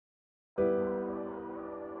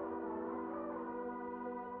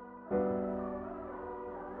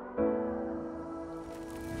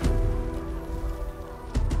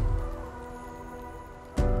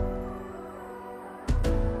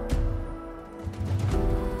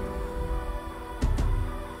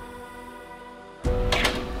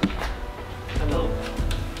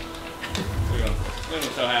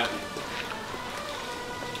so happy.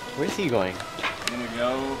 Where's he going? I'm gonna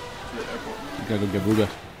go to the airport. You gotta go get Bugha.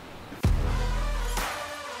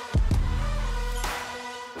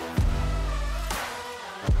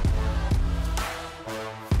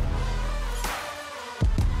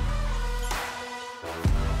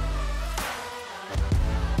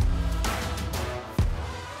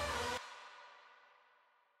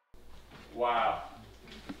 Wow.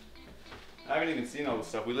 I haven't even seen all this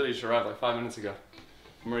stuff. We literally just arrived like 5 minutes ago.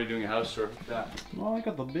 I'm already doing a house tour with that. Oh, I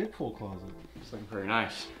got the big full closet. It's looking pretty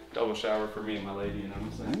nice. Double shower for me and my lady, you know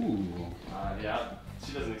what I'm saying? Ooh. Yeah,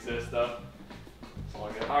 she doesn't exist though. That's all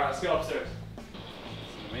I got. Alright, let's go upstairs. This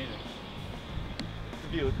is amazing. Look at the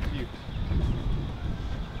view, look at the view.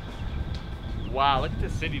 Wow, look at the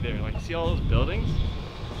city there. Like, you see all those buildings?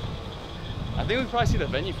 I think we can probably see the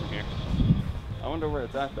venue from here. I wonder where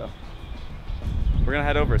it's at though. We're gonna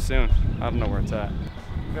head over soon. I don't know where it's at.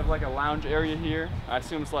 We have like a lounge area here. I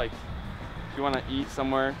assume it's like, if you wanna eat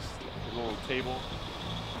somewhere, just a little table.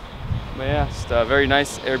 But yeah, just a very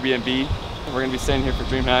nice Airbnb. We're gonna be staying here for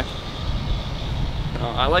DreamHack.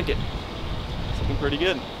 I like it. It's looking pretty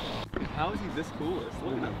good. How is he this cool?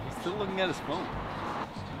 He's still looking at his phone.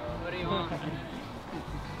 What do you want?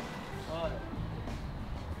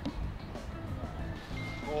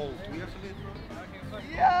 Oh, do we have something?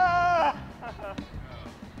 Yeah!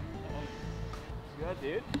 Good,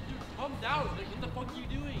 dude. Calm down. Like, what the fuck are you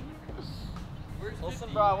doing? Where's 50?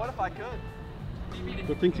 Listen, bro, what if I could?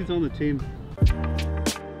 Who thinks he's on the team?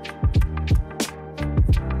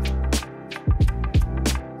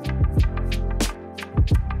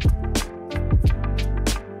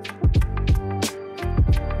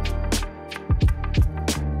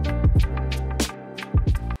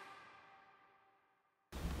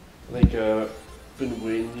 Been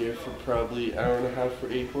waiting here for probably an hour and a half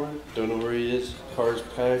for Acorn. Don't know where he is. Car's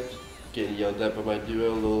packed. Getting yelled at by my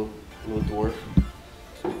duo, little dwarf.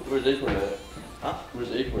 Where's Acorn at? Huh?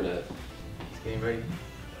 Where's Acorn at? He's getting ready.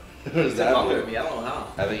 Where's that? Longer than me. I don't know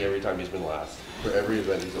how. I think every time he's been last. For every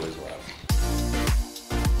event, he's always last.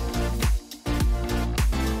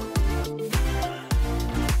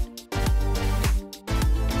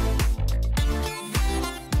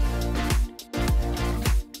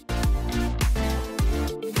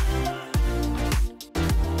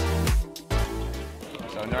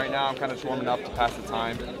 Right now I'm kind of just warming up to pass the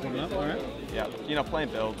time. Warming up, all right. Yeah, you know, playing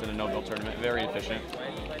builds in a no-build tournament, very efficient.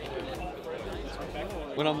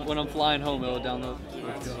 When I'm flying home, it'll download.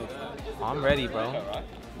 I'm ready, bro.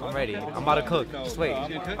 I'm ready. I'm about to cook. Just wait.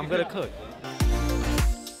 I'm gonna cook.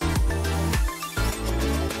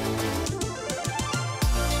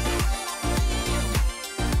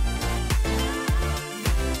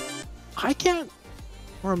 I can't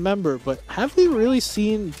remember, but have we really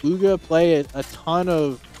seen Bugha play a ton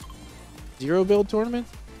of zero build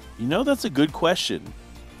tournaments? You know, that's a good question.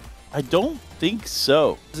 I don't think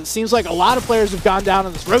so. It seems like a lot of players have gone down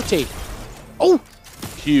on this rotate. Oh!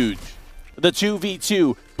 Huge. The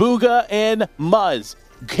 2v2, Bugha and Muzz.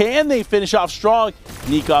 Can they finish off strong?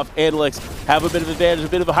 Nikov and Alex have a bit of advantage, a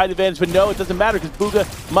bit of a height advantage, but no, it doesn't matter because Bugha,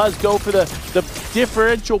 Muzz go for the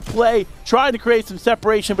differential play, trying to create some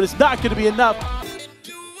separation, but it's not going to be enough.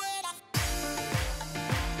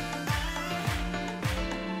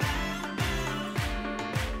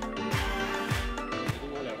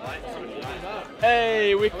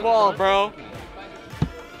 Hey, we qual, bro.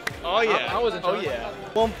 Oh yeah. I wasn't trying. Oh yeah.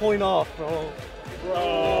 1 point off, bro. Bro.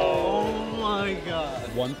 Oh my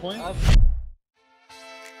god. 1 point?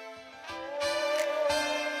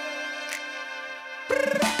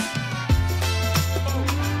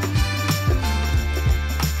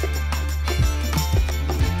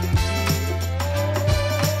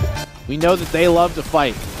 We know that they love to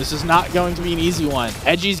fight. This is not going to be an easy one.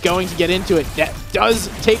 Edgy's going to get into it. That does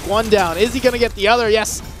take one down. Is he going to get the other?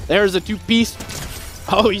 Yes. There's a two-piece.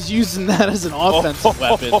 Oh, he's using that as an offensive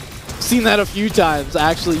weapon. Seen that a few times,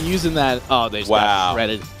 actually using that. Oh, they just got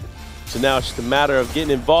shredded. So now it's just a matter of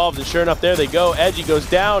getting involved, and sure enough, there they go. Edgy goes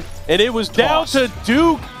down, and it was down to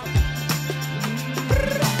Duke.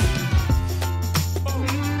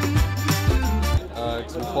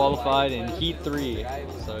 We qualified in Heat 3,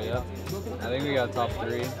 so yeah, I think we got top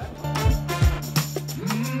 3.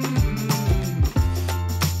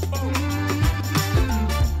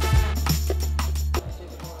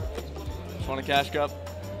 Just want a cash cup?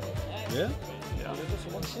 Yeah? Yeah.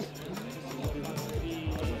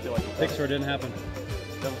 Pixar didn't happen.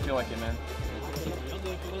 Doesn't feel like it, man.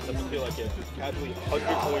 Doesn't feel like it. Casually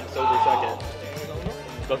 100 points over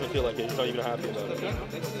second. Doesn't feel like it. He's not even happy about it.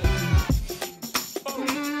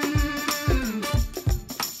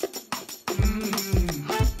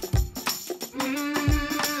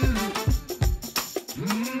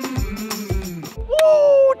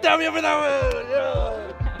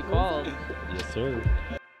 sir.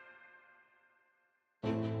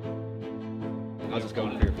 How's this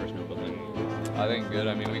going for your first no build lane? I think good.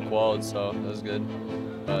 I mean, we qualified, so that was good.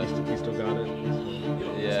 But You still got it?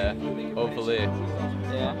 yeah, hopefully.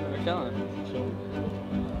 Yeah, we're killing it.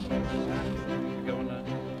 You going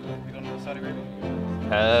to Saudi Arabia?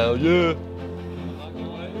 Hell yeah.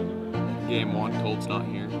 Game 1, Colt's not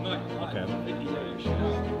here. Okay.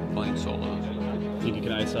 Playing solo. Think you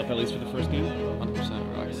can ice up at least for the first game?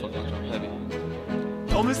 100%. I can still go heavy.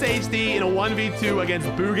 Thomas HD in a 1v2 against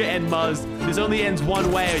Bugha and Muzz. This only ends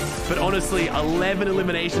one way, but honestly, 11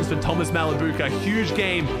 eliminations for Thomas Malabuka. Huge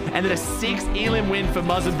game, and then a 6 elim win for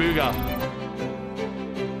Muzz and Bugha.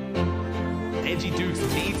 Edgy Dukes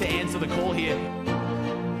need to answer the call here.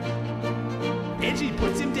 Edgy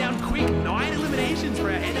puts him down quick. 9 eliminations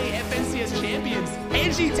for our NA FNCS champions.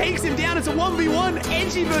 Edgy takes him down. It's a 1v1.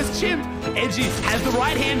 Edgy versus Chimp. Edgy has the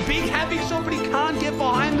right hand. Big havoc shot, but he can't get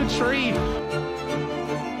behind the tree.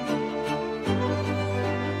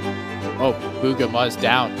 Oh, Bugha Muzz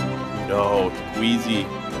down. No, Wheezy.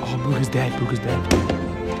 Oh, Bugha's dead. Bugha's dead.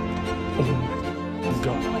 Oh, he's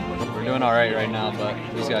gone. We're doing all right now, but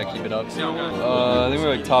we just gotta keep it up. I think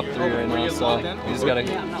we're like top 3 right now, so we just gotta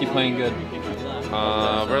keep playing good.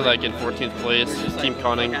 We're like in 14th place, Team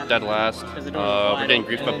Conning, dead last. We're getting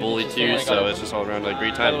griefed by Bully too, so it's just all around like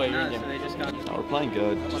great time. We're playing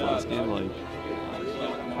good. Just last game, like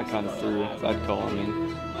I kind of threw that call. I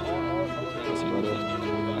mean, that's about it.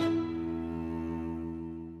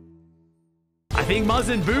 I think Muzz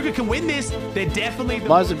and Bugha can win this. They're definitely the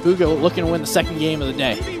Muzz and Bugha looking to win the second game of the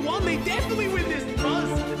day. 1v1. They definitely win this.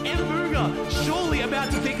 Muzz and Bugha surely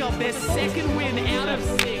about to pick up their second win out of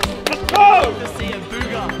 6. Let's go! To see it,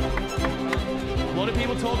 Bugha. A lot of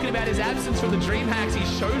people talking about his absence from the DreamHacks. He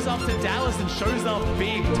shows up to Dallas and shows up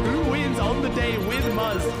big. 2 wins on the day with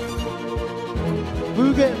Muzz.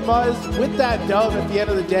 Bugha and Muzz with that dub at the end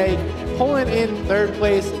of the day, pulling in 3rd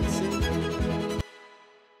place.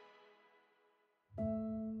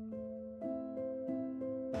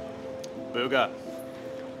 Bugha,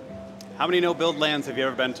 how many no build lands have you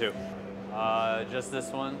ever been to? Just this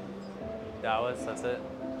one, Dallas. That's it.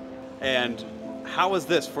 And how was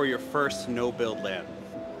this for your first no build land?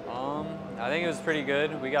 I think it was pretty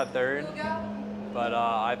good. We got 3rd, but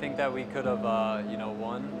I think that we could have,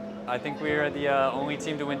 won. I think we were the only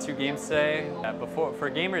team to win 2 games today. Before for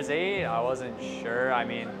Gamers 8, I wasn't sure. I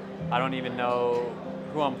mean, I don't even know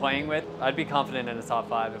who I'm playing with. I'd be confident in the top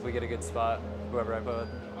 5 if we get a good spot, whoever I put with.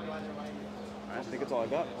 I think that's all I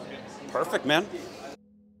got. Perfect, man.